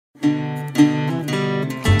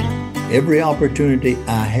Every opportunity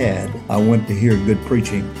I had, I went to hear good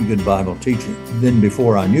preaching, good Bible teaching. Then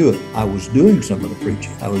before I knew it, I was doing some of the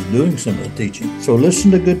preaching. I was doing some of the teaching. So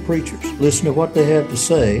listen to good preachers. Listen to what they have to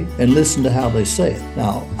say and listen to how they say it.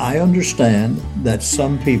 Now, I understand that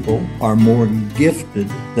some people are more gifted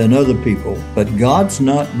than other people, but God's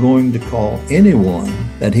not going to call anyone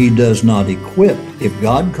that He does not equip. If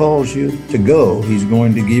God calls you to go, He's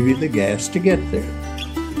going to give you the gas to get there.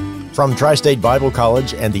 From Tri-State Bible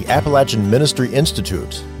College and the Appalachian Ministry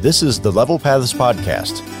Institute, this is the Level Paths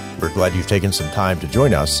Podcast. We're glad you've taken some time to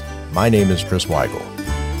join us. My name is Chris Weigel.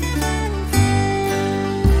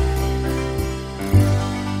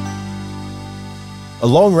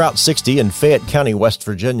 Along Route 60 in Fayette County, West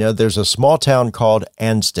Virginia, there's a small town called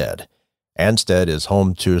Ansted. Ansted is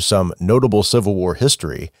home to some notable Civil War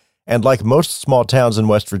history, and like most small towns in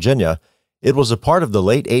West Virginia, it was a part of the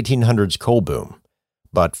late 1800s coal boom.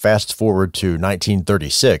 But fast forward to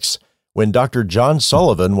 1936, when Dr. John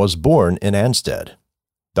Sullivan was born in Ansted.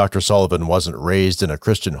 Dr. Sullivan wasn't raised in a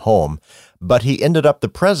Christian home, but he ended up the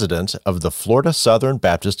president of the Florida Southern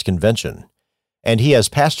Baptist Convention, and he has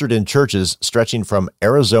pastored in churches stretching from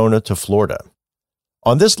Arizona to Florida.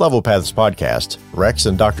 On this Level Paths podcast, Rex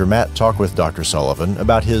and Dr. Matt talk with Dr. Sullivan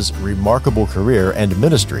about his remarkable career and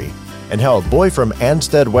ministry, and how a boy from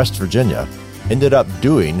Ansted, West Virginia, ended up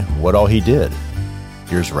doing what all he did.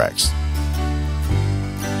 Here's Rex.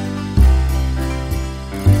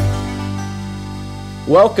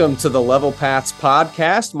 Welcome to the Level Paths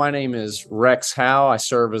Podcast. My name is Rex Howe. I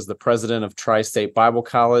serve as the president of Tri-State Bible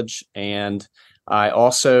College, and I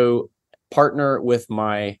also partner with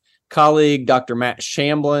my colleague, Dr. Matt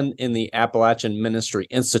Shamblin, in the Appalachian Ministry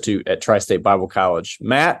Institute at Tri-State Bible College.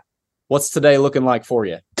 Matt, what's today looking like for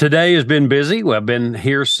you? Today has been busy. Well, I've been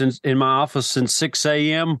here in my office since 6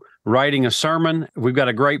 a.m. writing a sermon. We've got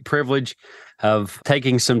a great privilege of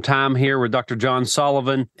taking some time here with Dr. John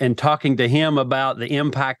Sullivan and talking to him about the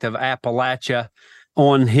impact of Appalachia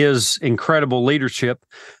on his incredible leadership.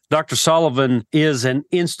 Dr. Sullivan is an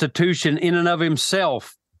institution in and of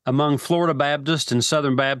himself among Florida Baptists and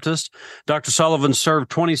Southern Baptists. Dr. Sullivan served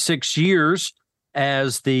 26 years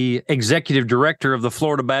as the executive director of the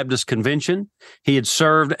Florida Baptist Convention. He had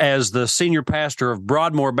served as the senior pastor of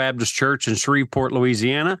Broadmoor Baptist Church in Shreveport,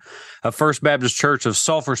 Louisiana, a First Baptist Church of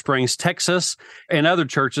Sulphur Springs, Texas, and other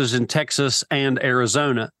churches in Texas and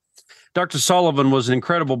Arizona. Dr. Sullivan was an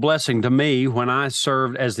incredible blessing to me when I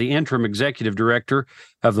served as the interim executive director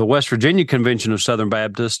of the West Virginia Convention of Southern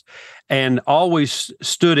Baptists, and always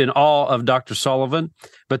stood in awe of Dr. Sullivan.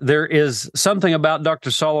 But there is something about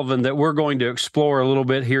Dr. Sullivan that we're going to explore a little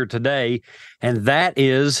bit here today, and that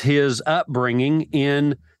is his upbringing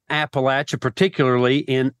in Appalachia, particularly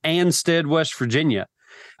in Ansted, West Virginia.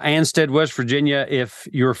 Ansted, West Virginia, if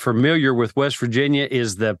you're familiar with West Virginia,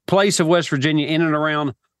 is the place of West Virginia in and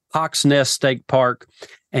around Hawks Nest State Park.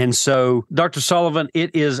 And so, Dr. Sullivan,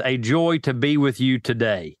 it is a joy to be with you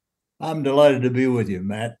today. I'm delighted to be with you,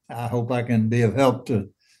 Matt. I hope I can be of help to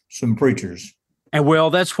some preachers. And well,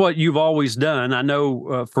 that's what you've always done. I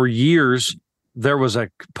know for years there was a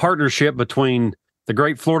partnership between the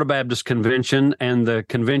Great Florida Baptist Convention and the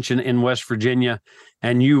convention in West Virginia,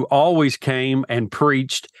 and you always came and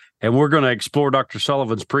preached. And we're going to explore Dr.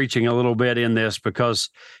 Sullivan's preaching a little bit in this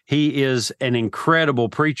because he is an incredible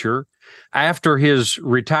preacher. After his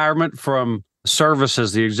retirement from service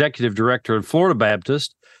as the executive director of Florida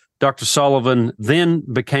Baptist, Dr. Sullivan then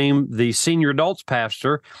became the senior adults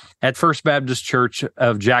pastor at First Baptist Church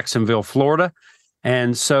of Jacksonville, Florida.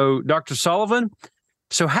 And so, Dr. Sullivan,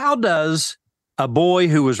 so how does a boy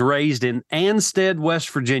who was raised in Ansted,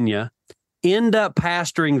 West Virginia, end up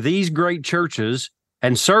pastoring these great churches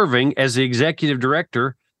and serving as the executive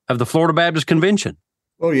director of the Florida Baptist Convention?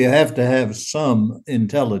 Well, you have to have some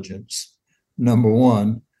intelligence, number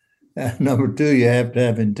one. Number two, you have to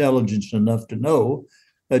have intelligence enough to know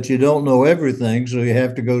that you don't know everything, so you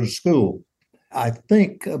have to go to school. I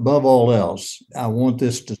think, above all else, I want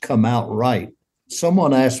this to come out right.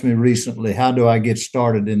 Someone asked me recently, how do I get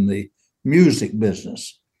started in the music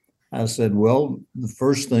business? I said, well, the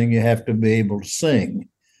first thing, you have to be able to sing.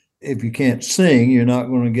 If you can't sing, you're not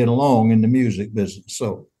going to get along in the music business.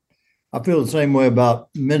 So I feel the same way about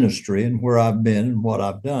ministry and where I've been and what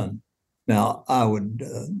I've done. Now, I would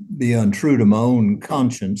be untrue to my own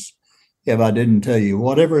conscience if I didn't tell you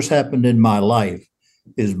whatever's happened in my life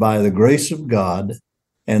is by the grace of God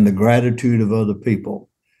and the gratitude of other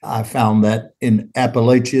people. I found that in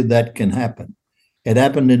Appalachia that can happen. It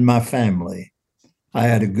happened in my family. I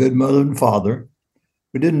had a good mother and father.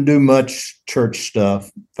 We didn't do much church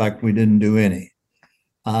stuff. In fact, we didn't do any.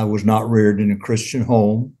 I was not reared in a Christian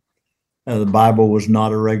home. The Bible was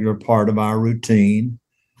not a regular part of our routine.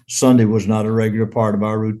 Sunday was not a regular part of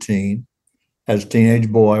our routine. As a teenage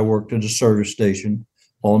boy, I worked at a service station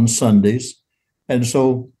on Sundays. And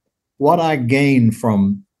so what I gained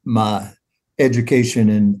from my education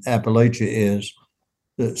in Appalachia is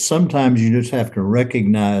that sometimes you just have to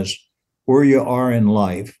recognize where you are in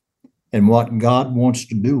life and what God wants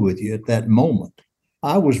to do with you at that moment.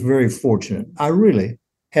 I was very fortunate. I really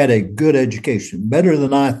had a good education, better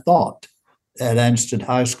than I thought, at Ansted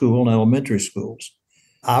High School and elementary schools.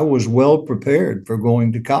 I was well prepared for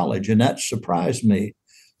going to college, and that surprised me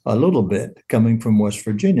a little bit coming from West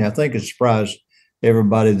Virginia. I think it surprised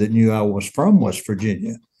everybody that knew I was from West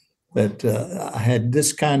Virginia, that I had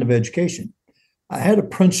this kind of education. I had a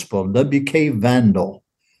principal, W.K. Vandal,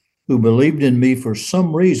 who believed in me for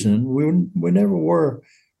some reason. We never were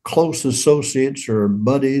close associates or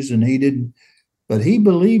buddies, and he didn't, but he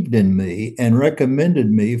believed in me and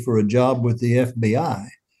recommended me for a job with the FBI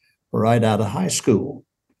right out of high school.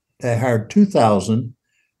 They hired 2,000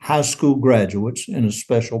 high school graduates in a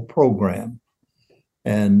special program.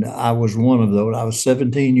 And I was one of those. I was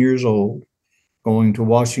 17 years old, going to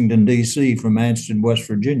Washington, D.C. from Ansted, West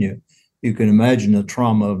Virginia. You can imagine the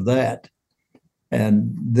trauma of that.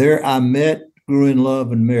 And there I met, grew in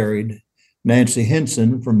love, and married Nancy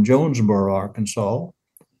Henson from Jonesboro, Arkansas,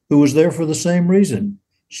 who was there for the same reason.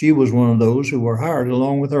 She was one of those who were hired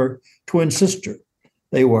along with her twin sister.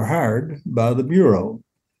 They were hired by the Bureau.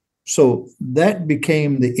 So that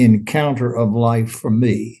became the encounter of life for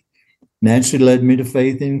me. Nancy led me to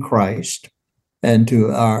faith in Christ, and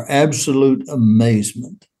to our absolute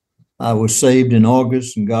amazement, I was saved in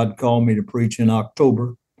August, and God called me to preach in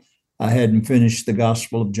October. I hadn't finished the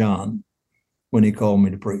Gospel of John when he called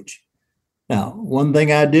me to preach. Now, one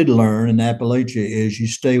thing I did learn in Appalachia is you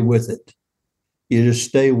stay with it. You just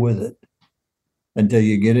stay with it until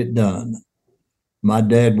you get it done. My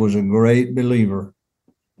dad was a great believer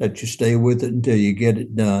that you stay with it until you get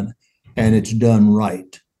it done, and it's done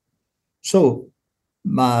right. So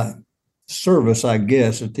my service, I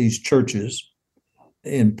guess, at these churches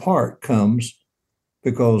in part comes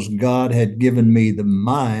because God had given me the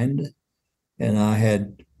mind, and I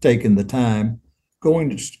had taken the time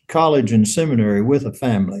going to college and seminary with a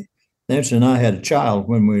family. Nancy and I had a child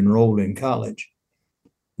when we enrolled in college.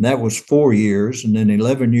 And that was 4 years, and then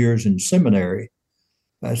 11 years in seminary.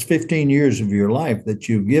 That's 15 years of your life that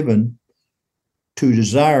you've given to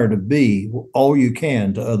desire to be all you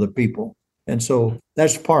can to other people. And so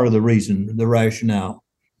that's part of the reason, the rationale.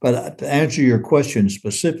 But to answer your question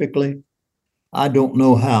specifically, I don't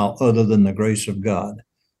know how, other than the grace of God,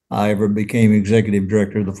 I ever became executive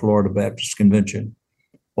director of the Florida Baptist Convention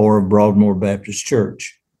or of Broadmoor Baptist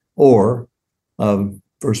Church or of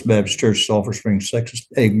First Baptist Church, Sulphur Springs, Texas,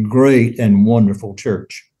 a great and wonderful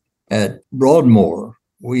church. At Broadmoor,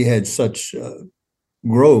 we had such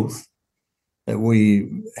growth that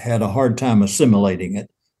we had a hard time assimilating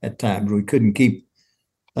it at times. We couldn't keep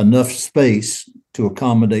enough space to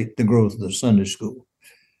accommodate the growth of the Sunday school.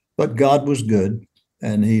 But God was good,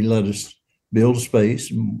 and he let us build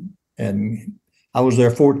space. And I was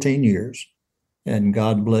there 14 years, and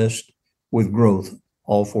God blessed with growth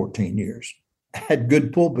all 14 years. Had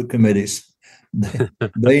good pulpit committees.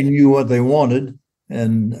 They knew what they wanted,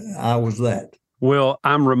 and I was that. Well,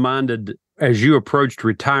 I'm reminded as you approached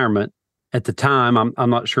retirement at the time, I'm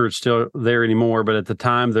not sure it's still there anymore, but at the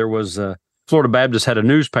time there was Florida Baptist had a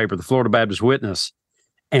newspaper, the Florida Baptist Witness,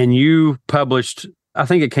 and you published, I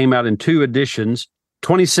think it came out in 2 editions,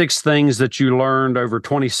 26 things that you learned over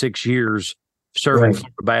 26 years serving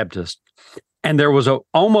Florida Baptist. And there was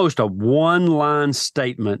almost a one-line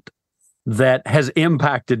statement that has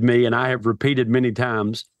impacted me, and I have repeated many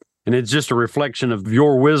times, and it's just a reflection of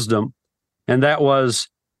your wisdom. And that was,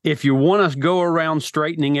 if you want to go around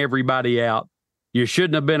straightening everybody out, you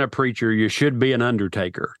shouldn't have been a preacher. You should be an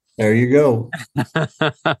undertaker. There you go.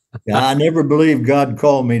 I never believed God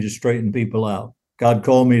called me to straighten people out. God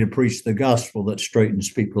called me to preach the gospel that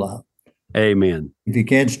straightens people out. Amen. If you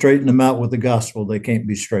can't straighten them out with the gospel, they can't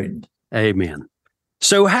be straightened. Amen.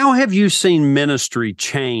 So how have you seen ministry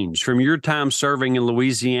change from your time serving in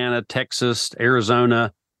Louisiana, Texas,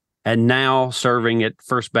 Arizona, and now serving at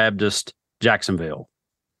First Baptist Jacksonville?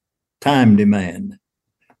 Time demand.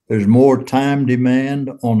 There's more time demand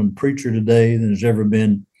on a preacher today than there's ever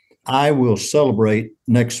been. I will celebrate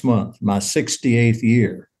next month my 68th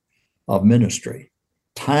year of ministry.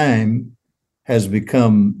 Time has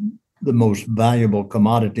become the most valuable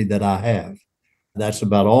commodity that I have. That's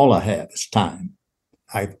about all I have is time.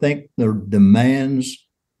 I think the demands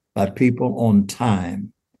by people on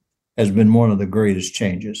time has been one of the greatest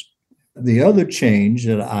changes. The other change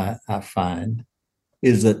that I find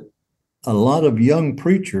is that a lot of young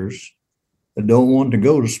preachers don't want to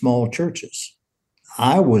go to small churches.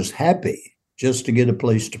 I was happy just to get a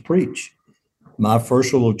place to preach. My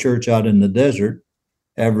first little church out in the desert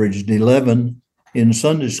averaged 11 in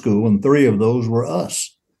Sunday school, and 3 of those were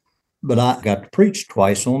us. But I got to preach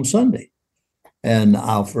twice on Sunday, and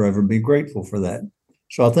I'll forever be grateful for that.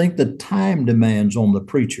 So I think the time demands on the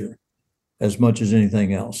preacher, as much as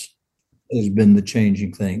anything else, has been the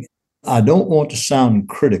changing thing. I don't want to sound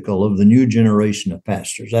critical of the new generation of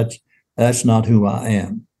pastors. That's not who I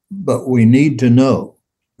am. But we need to know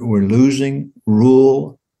we're losing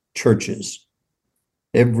rural churches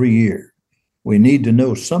every year. We need to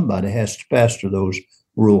know somebody has to pastor those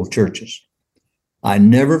rural churches. I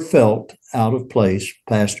never felt out of place.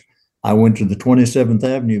 I went to the 27th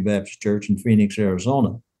Avenue Baptist Church in Phoenix,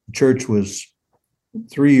 Arizona. The church was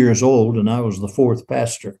 3 years old, and I was the 4th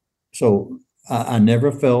pastor. So I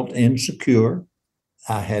never felt insecure.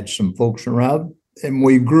 I had some folks around, and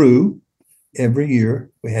we grew every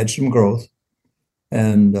year. We had some growth,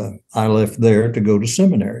 and I left there to go to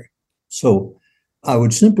seminary. So I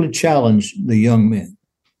would simply challenge the young men.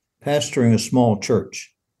 Pastoring a small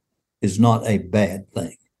church is not a bad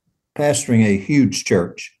thing. Pastoring a huge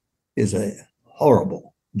church is a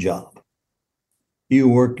horrible job. You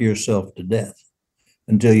work yourself to death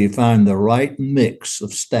until you find the right mix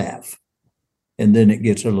of staff, and then it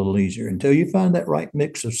gets a little easier. Until you find that right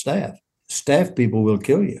mix of staff people will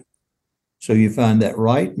kill you. So you find that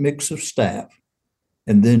right mix of staff,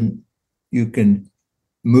 and then you can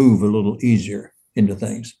move a little easier into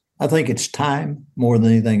things. I think it's time more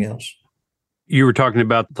than anything else. You were talking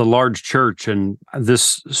about the large church, and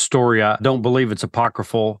this story, I don't believe it's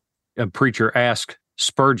apocryphal. A preacher asked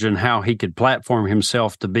Spurgeon how he could platform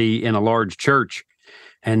himself to be in a large church,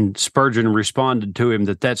 and Spurgeon responded to him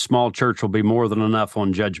that small church will be more than enough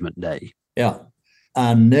on Judgment Day. Yeah.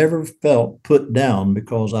 I never felt put down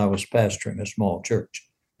because I was pastoring a small church.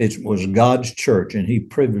 It was God's church, and he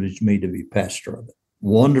privileged me to be pastor of it.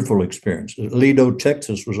 Wonderful experience. Lido,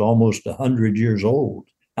 Texas was almost 100 years old.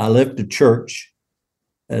 I left a church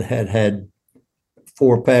that had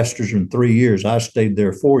 4 pastors in 3 years. I stayed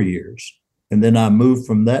there 4 years. And then I moved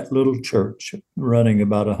from that little church, running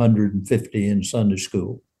about 150 in Sunday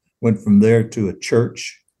school, went from there to a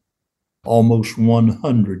church almost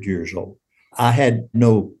 100 years old. I had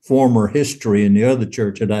no former history in the other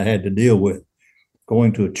church that I had to deal with.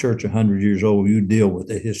 Going to a church 100 years old, you deal with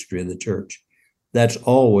the history of the church. That's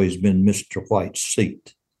always been Mr. White's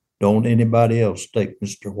seat. Don't anybody else take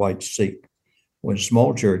Mr. White's seat. When a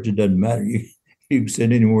small church, it doesn't matter. You can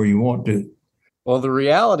sit anywhere you want to. Well, the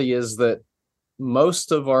reality is that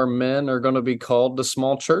most of our men are going to be called to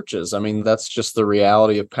small churches. I mean, that's just the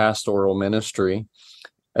reality of pastoral ministry.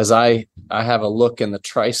 As I have a look in the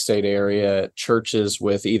tri-state area at churches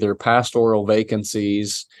with either pastoral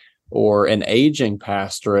vacancies or an aging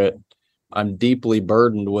pastorate, I'm deeply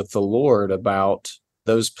burdened with the Lord about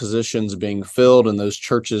those positions being filled and those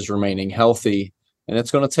churches remaining healthy. And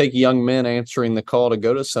it's going to take young men answering the call to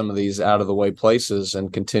go to some of these out-of-the-way places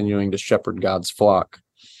and continuing to shepherd God's flock.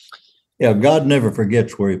 Yeah, God never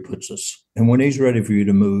forgets where he puts us. And when he's ready for you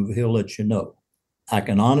to move, he'll let you know. I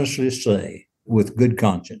can honestly say, with good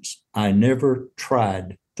conscience, I never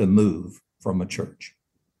tried to move from a church.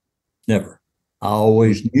 Never. I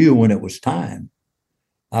always knew when it was time.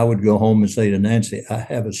 I would go home and say to Nancy, I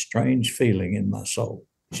have a strange feeling in my soul.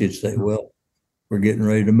 She'd say, well, we're getting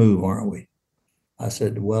ready to move, aren't we? I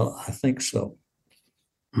said, well, I think so.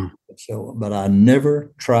 But I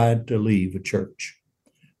never tried to leave a church.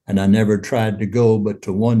 And I never tried to go but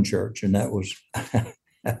to one church, and that was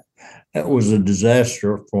that was a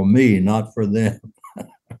disaster for me, not for them.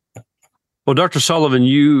 Well, Dr. Sullivan,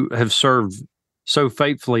 you have served so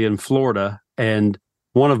faithfully in Florida, and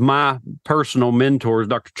one of my personal mentors,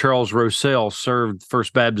 Dr. Charles Rossell, served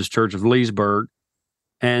First Baptist Church of Leesburg.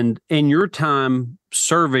 And in your time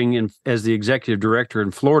serving as the executive director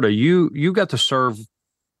in Florida, you got to serve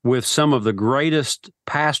with some of the greatest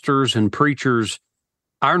pastors and preachers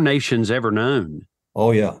our nation's ever known.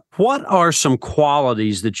 Oh, yeah. What are some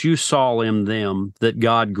qualities that you saw in them that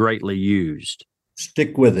God greatly used?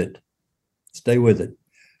 Stick with it. Stay with it.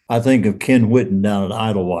 I think of Ken Whitten down at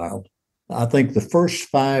Idlewild. I think the first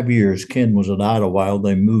 5 years Ken was at Idlewild,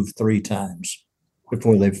 they moved 3 times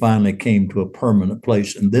before they finally came to a permanent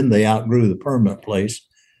place. And then they outgrew the permanent place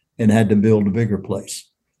and had to build a bigger place.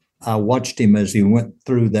 I watched him as he went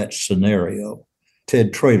through that scenario.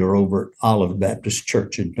 Ted Traylor over at Olive Baptist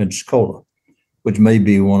Church in Pensacola, which may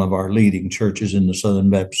be one of our leading churches in the Southern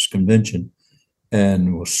Baptist Convention.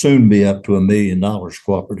 and will soon be up to $1 million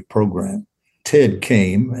cooperative program. Ted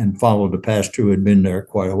came and followed a pastor who had been there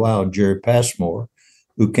quite a while, Jerry Passmore,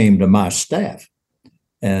 who came to my staff.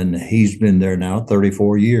 And he's been there now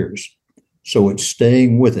 34 years. So it's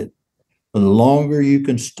staying with it. The longer you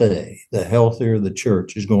can stay, the healthier the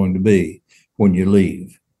church is going to be when you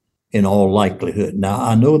leave, in all likelihood. Now,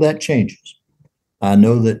 I know that changes. I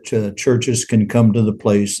know that churches can come to the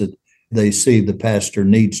place that they see the pastor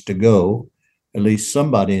needs to go. At least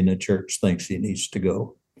somebody in the church thinks he needs to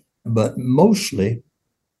go. But mostly,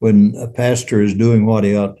 when a pastor is doing what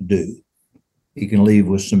he ought to do, he can leave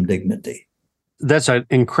with some dignity. That's an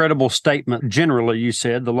incredible statement. Generally, you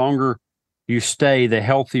said the longer you stay, the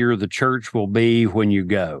healthier the church will be when you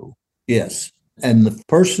go. Yes. And the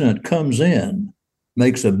person that comes in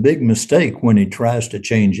makes a big mistake when he tries to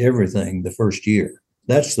change everything the first year.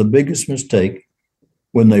 That's the biggest mistake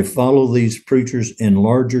when they follow these preachers in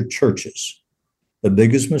larger churches. The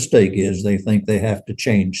biggest mistake is they think they have to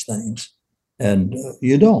change things. And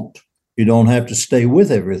you don't. You don't have to stay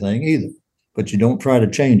with everything either. But you don't try to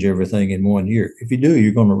change everything in 1 year. If you do,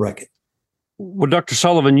 you're going to wreck it. Well, Dr.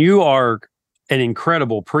 Sullivan, you are an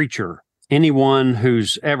incredible preacher. Anyone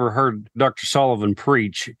who's ever heard Dr. Sullivan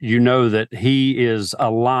preach, you know that he is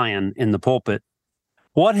a lion in the pulpit.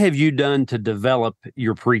 What have you done to develop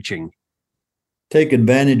your preaching? Take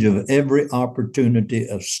advantage of every opportunity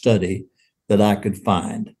of study that I could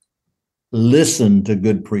find. Listen to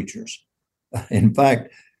good preachers. In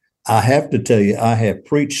fact, I have to tell you, I have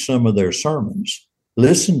preached some of their sermons.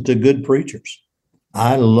 Listen to good preachers.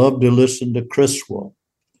 I love to listen to Criswell.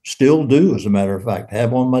 Still do, as a matter of fact.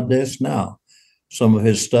 Have on my desk now some of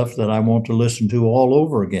his stuff that I want to listen to all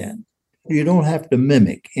over again. You don't have to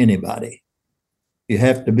mimic anybody. You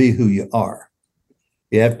have to be who you are.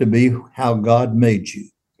 You have to be how God made you.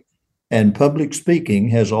 And public speaking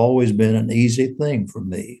has always been an easy thing for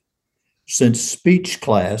me. Since speech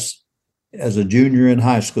class as a junior in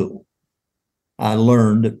high school, I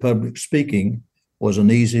learned that public speaking was an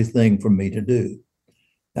easy thing for me to do.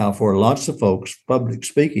 Now, for lots of folks, public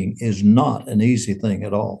speaking is not an easy thing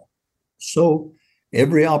at all. So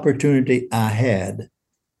every opportunity I had,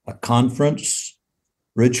 a conference,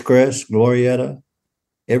 Ridgecrest, Glorietta,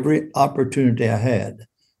 every opportunity I had,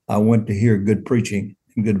 I went to hear good preaching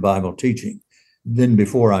and good Bible teaching. Then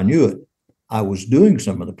before I knew it, I was doing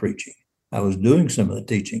some of the preaching. I was doing some of the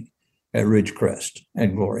teaching at Ridgecrest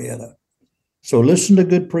and Glorietta. So listen to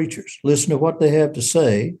good preachers, listen to what they have to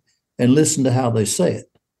say, and listen to how they say it.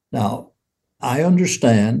 Now, I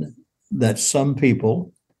understand that some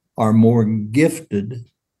people are more gifted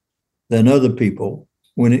than other people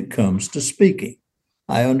when it comes to speaking.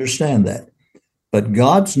 I understand that. But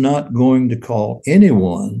God's not going to call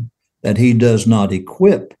anyone that he does not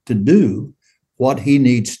equip to do what he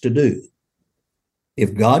needs to do.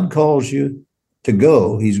 If God calls you to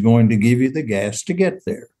go, he's going to give you the gas to get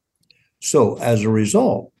there. So as a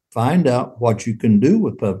result, find out what you can do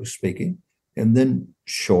with public speaking and then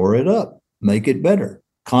shore it up, make it better.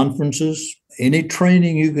 Conferences, any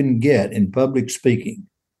training you can get in public speaking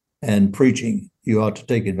and preaching, you ought to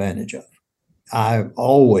take advantage of. I've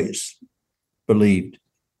always believed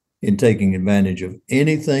in taking advantage of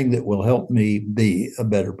anything that will help me be a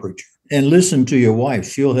better preacher. And listen to your wife.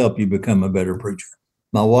 She'll help you become a better preacher.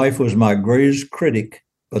 My wife was my greatest critic,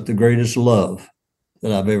 but the greatest love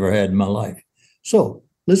that I've ever had in my life. So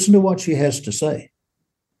listen to what she has to say.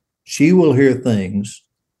 She will hear things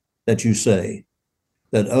that you say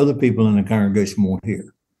that other people in the congregation won't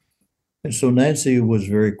hear. And so Nancy was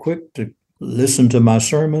very quick to listen to my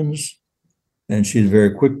sermons, and she's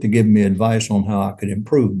very quick to give me advice on how I could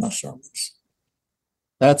improve my sermons.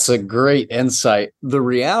 That's a great insight. The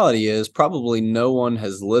reality is probably no one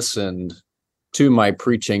has listened to my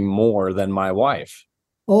preaching more than my wife.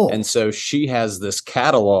 Oh. And so she has this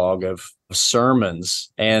catalog of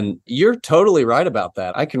sermons, and you're totally right about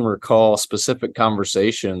that. I can recall specific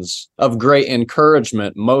conversations of great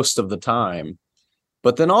encouragement most of the time,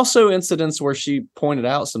 but then also incidents where she pointed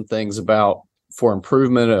out some things about for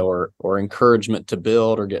improvement or encouragement to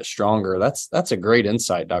build or get stronger. That's a great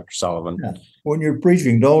insight, Dr. Sullivan. Yeah. When you're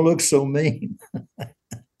preaching, don't look so mean.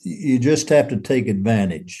 You just have to take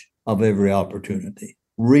advantage of every opportunity.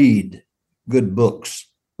 Read good books.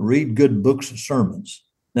 Read good books of sermons.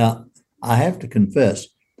 Now, I have to confess,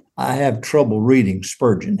 I have trouble reading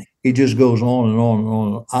Spurgeon. He just goes on and on and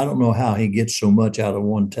on. I don't know how he gets so much out of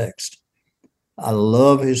one text. I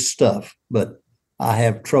love his stuff, but I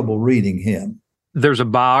have trouble reading him. There's a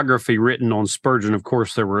biography written on Spurgeon. Of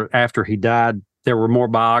course, after he died, there were more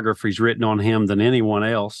biographies written on him than anyone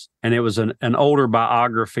else. And it was an older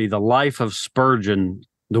biography, The Life of Spurgeon,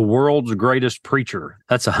 The World's Greatest Preacher.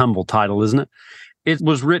 That's a humble title, isn't it? It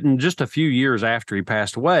was written just a few years after he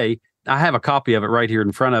passed away. I have a copy of it right here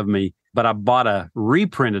in front of me, but I bought a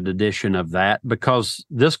reprinted edition of that because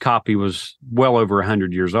this copy was well over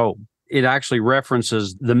 100 years old. It actually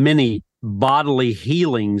references the many bodily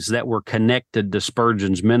healings that were connected to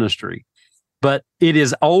Spurgeon's ministry. But it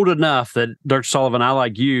is old enough that, Dr. Sullivan, I,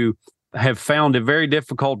 like you, have found it very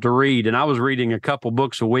difficult to read. And I was reading a couple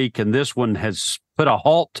books a week, and this one has put a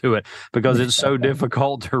halt to it because it's so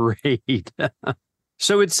difficult to read.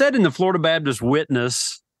 So it said in the Florida Baptist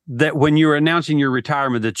Witness that when you were announcing your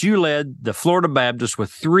retirement, that you led the Florida Baptists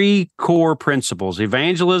with 3 core principles: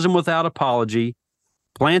 evangelism without apology,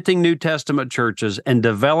 planting New Testament churches, and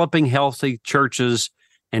developing healthy churches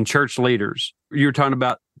and church leaders. You were talking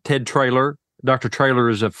about Ted Traylor. Dr. Traylor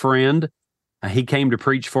is a friend. He came to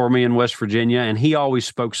preach for me in West Virginia, and he always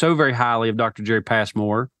spoke so very highly of Dr. Jerry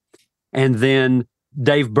Passmore. And then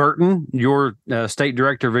Dave Burton, your state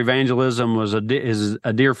director of evangelism, is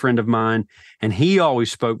a dear friend of mine, and he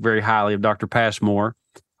always spoke very highly of Dr. Passmore.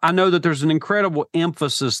 I know that there's an incredible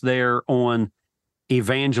emphasis there on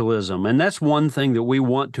evangelism, and that's one thing that we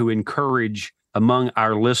want to encourage among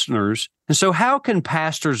our listeners. And so how can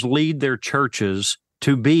pastors lead their churches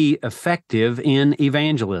to be effective in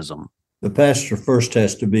evangelism? The pastor first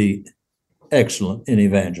has to be excellent in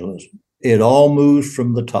evangelism. It all moves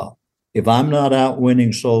from the top. If I'm not out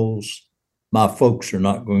winning souls, my folks are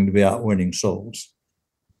not going to be out winning souls.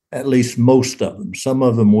 At least most of them. Some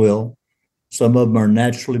of them will. Some of them are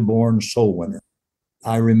naturally born soul winners.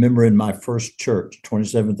 I remember in my first church,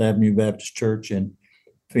 27th Avenue Baptist Church in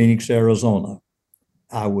Phoenix, Arizona,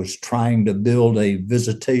 I was trying to build a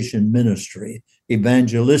visitation ministry,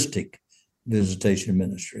 evangelistic visitation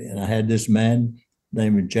ministry. And I had this man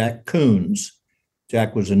named Jack Coons.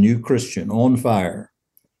 Jack was a new Christian on fire.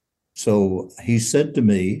 So he said to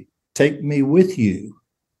me, "Take me with you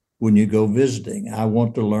when you go visiting. I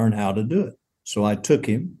want to learn how to do it." So I took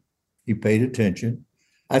him. He paid attention.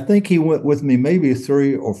 I think he went with me maybe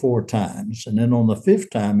 3 or 4 times. And then on the 5th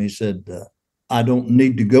time, he said, "I don't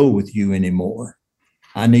need to go with you anymore.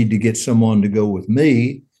 I need to get someone to go with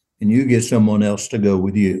me, and you get someone else to go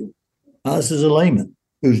with you." Now, this is a layman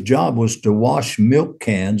whose job was to wash milk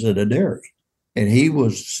cans at a dairy. And he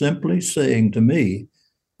was simply saying to me,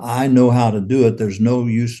 "I know how to do it. There's no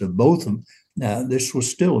use of both of them." Now, this was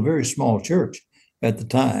still a very small church at the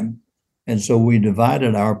time. And so we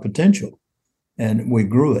divided our potential and we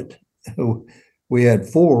grew it. We had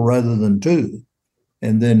 4 rather than 2.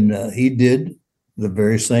 And then he did the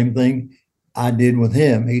very same thing I did with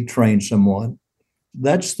him. He trained someone.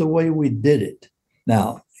 That's the way we did it.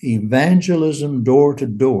 Now, evangelism door to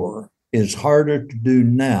door is harder to do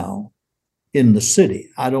now in the city.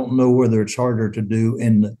 I don't know whether it's harder to do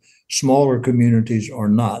in the smaller communities or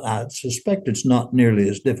not. I suspect it's not nearly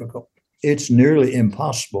as difficult. It's nearly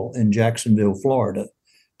impossible in Jacksonville, Florida,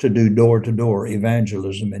 to do door-to-door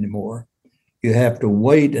evangelism anymore. You have to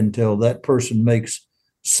wait until that person makes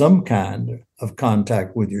some kind of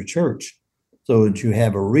contact with your church so that you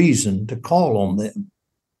have a reason to call on them.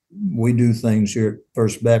 We do things here at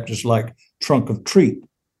First Baptist like Trunk of Treat,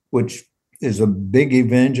 which is a big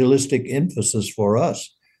evangelistic emphasis for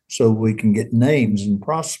us so we can get names and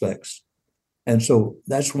prospects. And so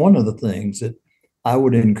that's one of the things that I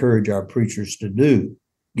would encourage our preachers to do.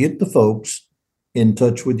 Get the folks in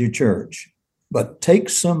touch with your church, but take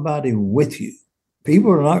somebody with you.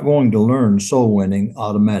 People are not going to learn soul winning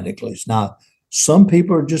automatically. Now, some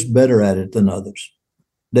people are just better at it than others.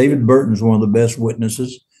 David Burton's one of the best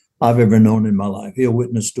witnesses I've ever known in my life. He'll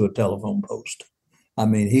witness to a telephone post. I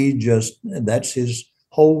mean, that's his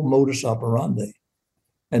whole modus operandi.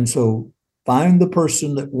 And so find the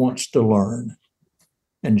person that wants to learn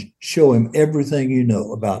and show him everything you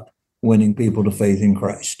know about winning people to faith in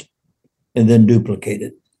Christ, and then duplicate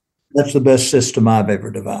it. That's the best system I've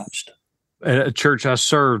ever devised. At a church I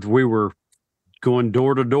served, we were going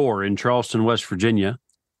door to door in Charleston, West Virginia,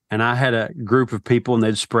 and I had a group of people, and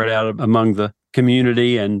they'd spread out among the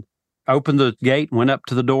community, and opened the gate, went up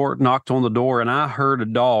to the door, knocked on the door, and I heard a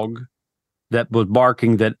dog that was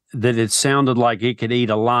barking that it sounded like it could eat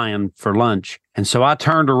a lion for lunch. And so I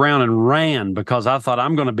turned around and ran because I thought,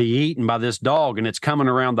 I'm going to be eaten by this dog, and it's coming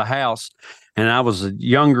around the house. And I was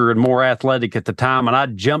younger and more athletic at the time, and I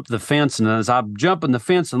jumped the fence. And as I'm jumping the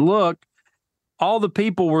fence and looked, all the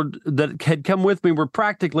people that had come with me were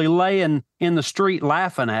practically laying in the street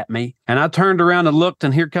laughing at me. And I turned around and looked,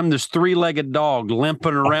 and here come this 3-legged dog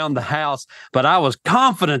limping around the house. But I was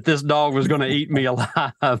confident this dog was going to eat me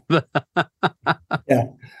alive. Yeah,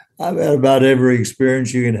 I've had about every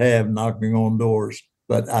experience you can have knocking on doors.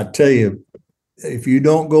 But I tell you, if you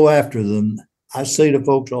don't go after them, I say to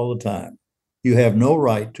folks all the time, you have no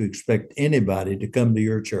right to expect anybody to come to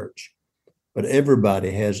your church, but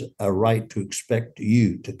everybody has a right to expect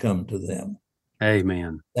you to come to them.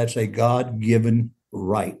 Amen. That's a God-given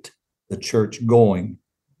right, the church going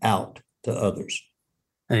out to others.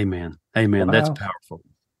 Amen. Amen. Wow. That's powerful.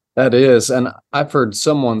 That is. And I've heard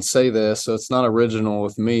someone say this, so it's not original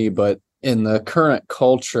with me, but in the current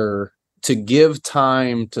culture, to give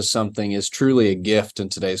time to something is truly a gift in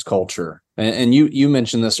today's culture. And you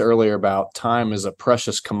mentioned this earlier about time is a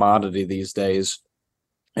precious commodity these days.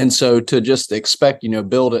 And so to just expect,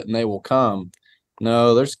 build it and they will come.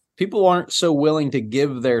 No, there's people aren't so willing to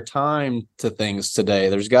give their time to things today.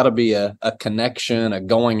 There's got to be a connection, a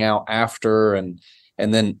going out after, and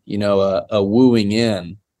then, a wooing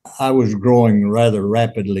in. I was growing rather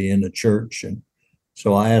rapidly in the church. And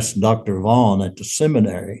so I asked Dr. Vaughn at the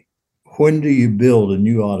seminary, when do you build a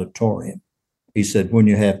new auditorium? He said, when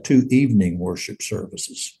you have 2 evening worship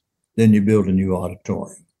services, then you build a new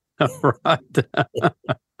auditorium. Right.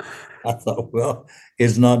 I thought, well,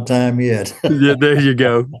 it's not time yet. Yeah, there you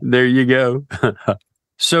go. There you go.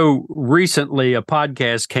 So recently a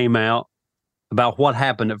podcast came out about what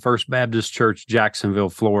happened at First Baptist Church, Jacksonville,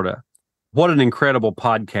 Florida. What an incredible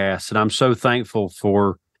podcast. And I'm so thankful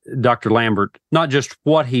for Dr. Lambert, not just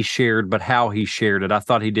what he shared, but how he shared it. I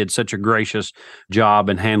thought he did such a gracious job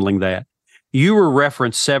in handling that. You were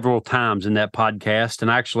referenced several times in that podcast, and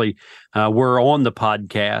actually were on the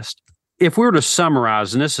podcast. If we were to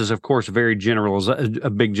summarize, and this is, of course, a big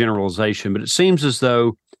generalization, but it seems as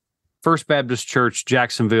though First Baptist Church,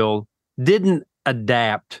 Jacksonville, didn't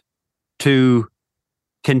adapt to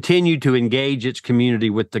continue to engage its community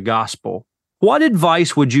with the gospel. What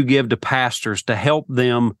advice would you give to pastors to help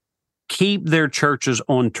them keep their churches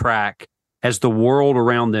on track as the world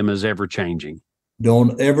around them is ever changing?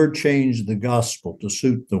 Don't ever change the gospel to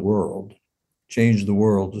suit the world. Change the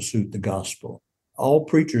world to suit the gospel. All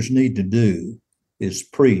preachers need to do is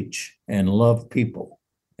preach and love people,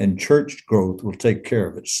 and church growth will take care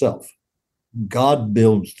of itself. God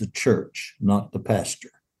builds the church, not the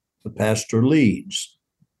pastor. The pastor leads,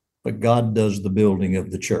 but God does the building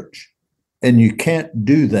of the church. And you can't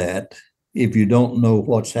do that if you don't know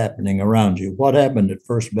what's happening around you. What happened at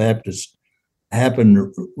First Baptist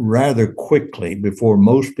happened rather quickly before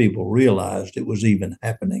most people realized it was even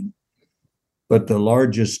happening. But the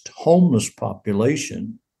largest homeless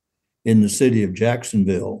population in the city of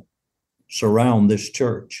Jacksonville surround this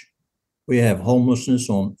church. We have homelessness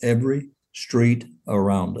on every street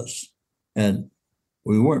around us. And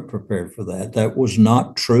we weren't prepared for that. That was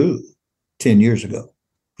not true 10 years ago.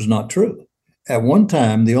 It was not true. At one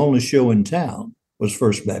time, the only show in town was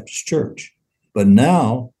First Baptist Church. But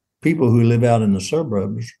now, people who live out in the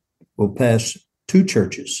suburbs will pass 2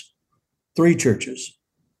 churches, 3 churches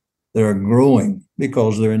that are growing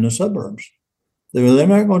because they're in the suburbs. They're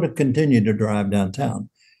not going to continue to drive downtown.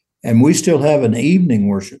 And we still have an evening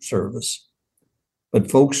worship service, but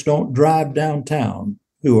folks don't drive downtown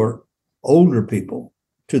who are older people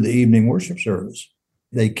to the evening worship service.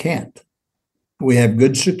 They can't. We have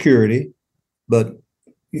good security, but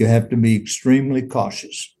you have to be extremely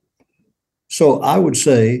cautious. So I would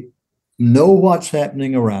say, know what's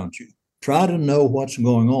happening around you. Try to know what's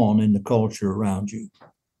going on in the culture around you,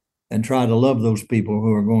 and try to love those people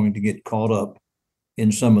who are going to get caught up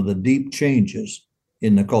in some of the deep changes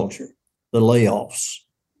in the culture, the layoffs,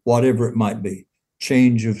 whatever it might be,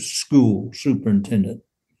 change of school superintendent.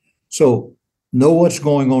 So know what's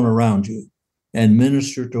going on around you and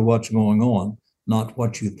minister to what's going on, not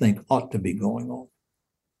what you think ought to be going on.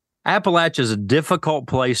 Appalachia is a difficult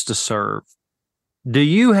place to serve. Do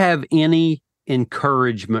you have any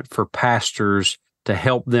encouragement for pastors to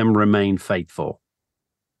help them remain faithful?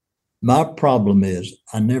 My problem is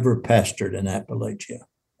I never pastored in Appalachia.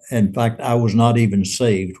 In fact, I was not even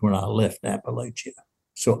saved when I left Appalachia.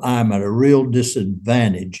 So I'm at a real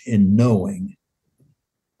disadvantage in knowing.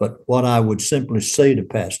 But what I would simply say to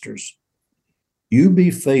pastors, you be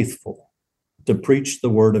faithful to preach the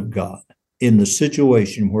word of God in the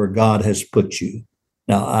situation where God has put you.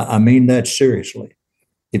 Now, I mean that seriously.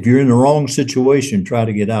 If you're in the wrong situation, try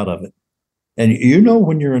to get out of it. And you know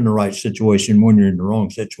when you're in the right situation, when you're in the wrong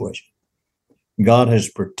situation. God has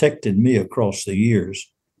protected me across the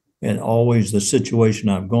years, and always the situation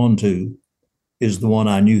I've gone to is the one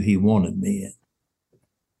I knew he wanted me in.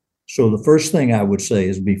 So the first thing I would say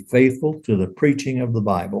is be faithful to the preaching of the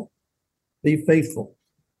Bible. Be faithful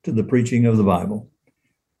to the preaching of the Bible.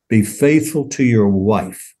 Be faithful to your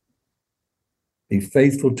wife. Be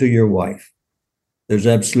faithful to your wife. There's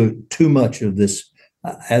absolute too much of this.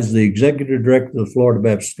 As the executive director of the Florida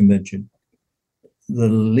Baptist Convention, the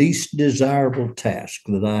least desirable task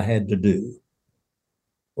that I had to do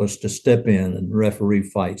was to step in and referee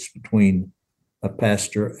fights between a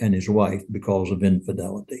pastor and his wife because of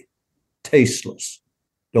infidelity. Tasteless.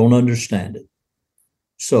 Don't understand it.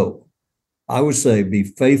 So I would say be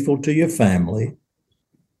faithful to your family,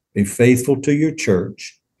 be faithful to your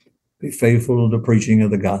church, be faithful to the preaching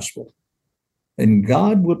of the gospel, and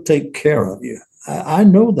God will take care of you. I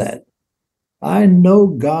know that. I know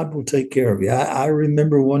God will take care of you. I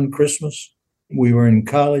remember one Christmas, we were in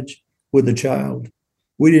college with a child.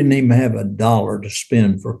 We didn't even have $1 to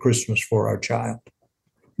spend for Christmas for our child.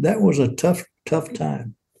 That was a tough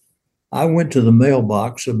time. I went to the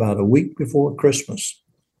mailbox about a week before Christmas,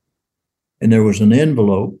 and there was an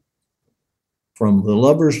envelope from the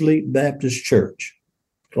Lovers Leap Baptist Church,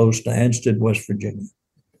 close to Ansted, West Virginia.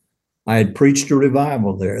 I had preached a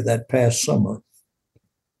revival there that past summer,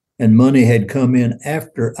 and money had come in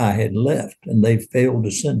after I had left, and they failed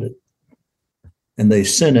to send it. And they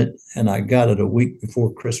sent it, and I got it a week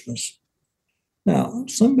before Christmas. Now,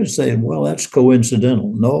 somebody saying, well, that's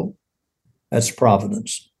coincidental. No, that's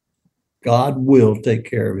providence. God will take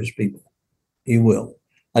care of his people. He will.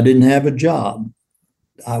 I didn't have a job.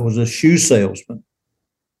 I was a shoe salesman.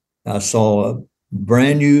 I saw a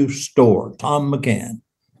brand new store, Tom McCann,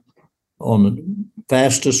 on the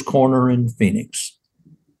fastest corner in Phoenix.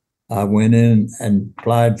 I went in and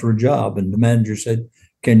applied for a job, and the manager said,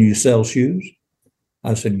 can you sell shoes?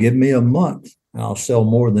 I said, give me a month, and I'll sell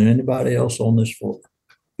more than anybody else on this floor.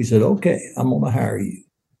 He said, okay, I'm going to hire you.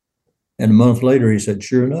 And a month later, he said,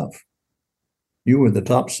 sure enough, you were the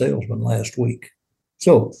top salesman last week.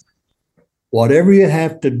 So whatever you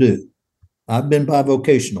have to do, I've been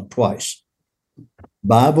bivocational twice.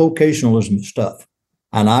 Bivocationalism is tough.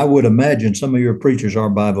 And I would imagine some of your preachers are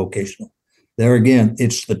bivocational. There again,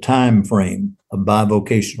 it's the time frame of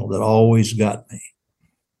bivocational that always got me.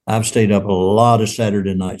 I've stayed up a lot of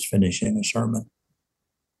Saturday nights finishing a sermon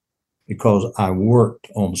because I worked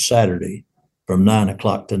on Saturday from 9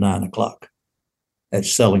 o'clock to 9 o'clock at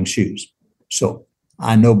selling shoes. So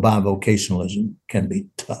I know bivocationalism can be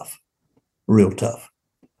tough, real tough.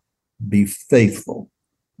 Be faithful.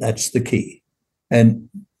 That's the key. And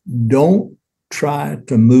don't try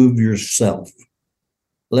to move yourself.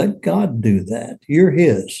 Let God do that. You're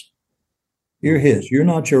his. You're his. You're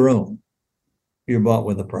not your own. You're bought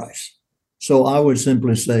with a price. So I would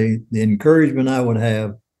simply say the encouragement I would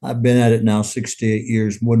have, I've been at it now 68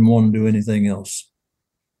 years, wouldn't want to do anything else.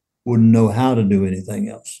 Wouldn't know how to do anything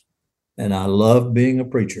else. And I love being a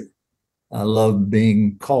preacher. I love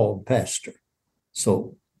being called pastor.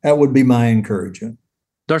 So that would be my encouragement.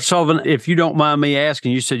 Dr. Sullivan, if you don't mind me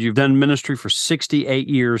asking, you said you've done ministry for 68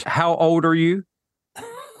 years. How old are you?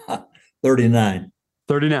 39.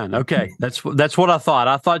 39. Okay. That's what I thought.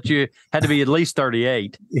 I thought you had to be at least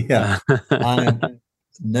 38. Yeah.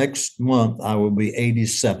 Next month, I will be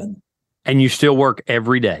 87. And you still work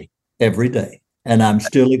every day? Every day. And I'm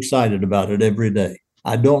still excited about it every day.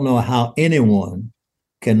 I don't know how anyone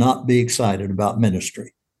cannot be excited about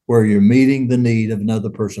ministry, where you're meeting the need of another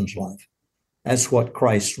person's life. That's what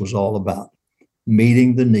Christ was all about,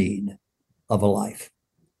 meeting the need of a life.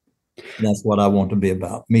 And that's what I want to be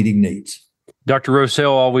about, meeting needs. Dr.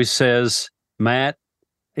 Rossell always says, Matt,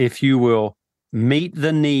 if you will meet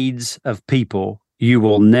the needs of people, you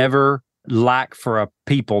will never lack for a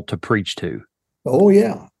people to preach to. Oh,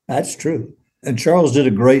 yeah, that's true. And Charles did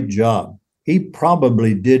a great job. He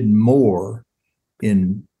probably did more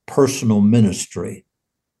in personal ministry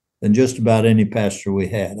than just about any pastor we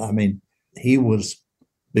had. I mean, he was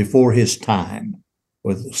before his time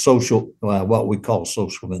with social, what we call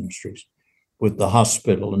social ministries, with the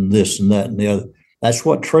hospital and this and that and the other. That's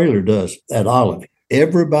what Traylor does at Olive.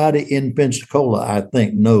 Everybody in Pensacola, I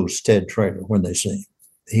think, knows Ted Traylor when they see him.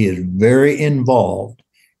 He is very involved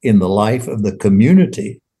in the life of the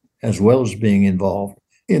community as well as being involved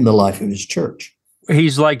in the life of his church.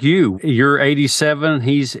 He's like you. You're 87.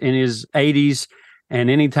 He's in his 80s. And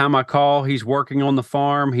anytime I call, he's working on the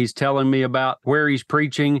farm. He's telling me about where he's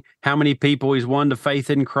preaching, how many people he's won to faith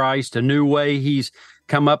in Christ, a new way he's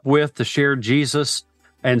come up with to share Jesus.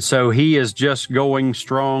 And so he is just going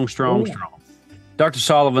strong. Dr.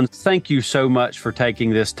 Sullivan, thank you so much for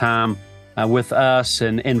taking this time with us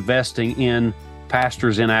and investing in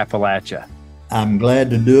pastors in Appalachia. I'm glad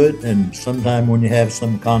to do it. And sometime when you have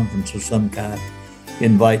some conference of some kind,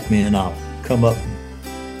 invite me and I'll come up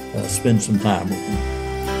and spend some time with you.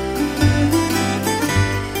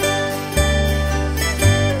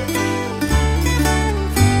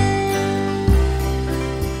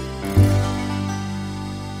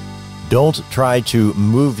 Don't try to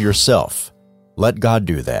move yourself. Let God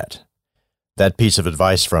do that. That piece of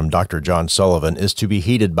advice from Dr. John Sullivan is to be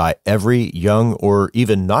heeded by every young or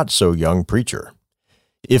even not so young preacher.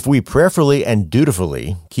 If we prayerfully and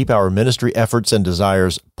dutifully keep our ministry efforts and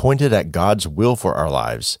desires pointed at God's will for our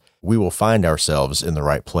lives, we will find ourselves in the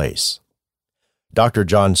right place. Dr.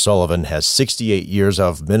 John Sullivan has 68 years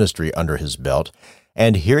of ministry under his belt,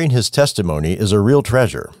 and hearing his testimony is a real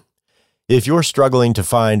treasure. If you're struggling to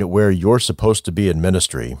find where you're supposed to be in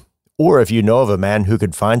ministry, or if you know of a man who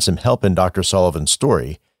could find some help in Dr. Sullivan's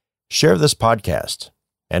story, share this podcast.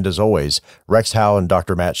 And as always, Rex Howe and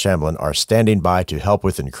Dr. Matt Shamblin are standing by to help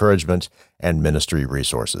with encouragement and ministry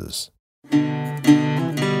resources.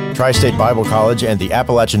 Tri-State Bible College and the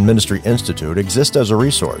Appalachian Ministry Institute exist as a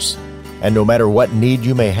resource. And no matter what need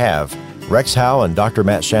you may have, Rex Howe and Dr.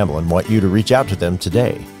 Matt Shamblin want you to reach out to them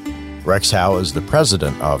today. Rex Howe is the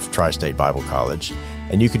president of Tri-State Bible College,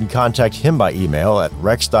 and you can contact him by email at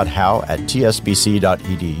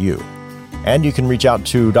rex.howe@tsbc.edu. And you can reach out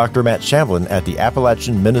to Dr. Matt Shamblin at the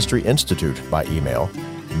Appalachian Ministry Institute by email,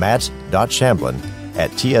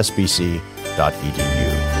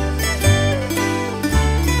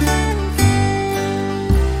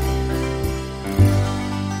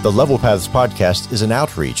 The Level Paths podcast is an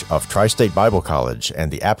outreach of Tri-State Bible College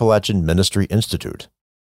and the Appalachian Ministry Institute.